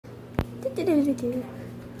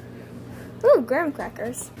Ooh, graham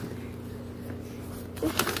crackers.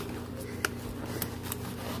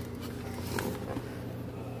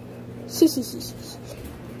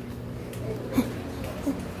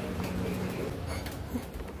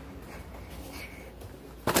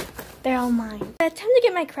 They're all mine. Time to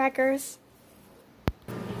get my crackers.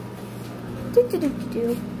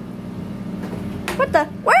 What the?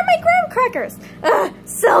 Where are my graham crackers?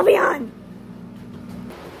 Sylveon!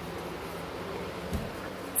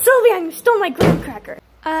 Sylveon, you stole my graham cracker.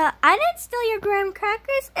 I didn't steal your graham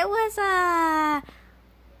crackers. It was,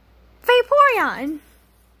 Vaporeon.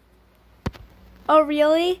 Oh,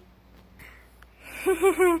 really?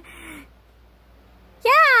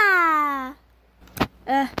 Yeah!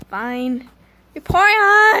 Fine.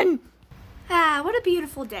 Vaporeon! Ah, what a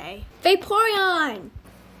beautiful day. Vaporeon!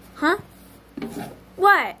 Huh?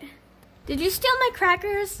 What? Did you steal my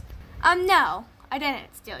crackers? No. I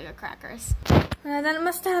didn't steal your crackers. Then it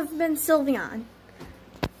must have been Sylveon.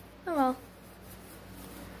 Oh well.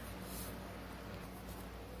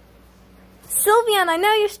 Sylveon, I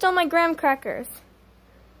know you stole my graham crackers.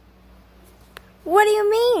 What do you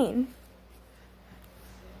mean?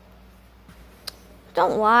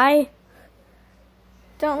 Don't lie.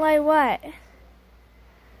 Don't lie what?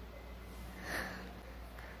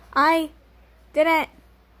 I didn't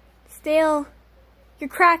steal your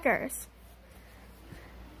crackers.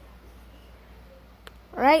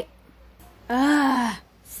 Right?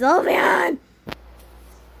 Sylveon!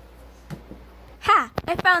 Ha!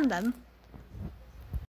 I found them.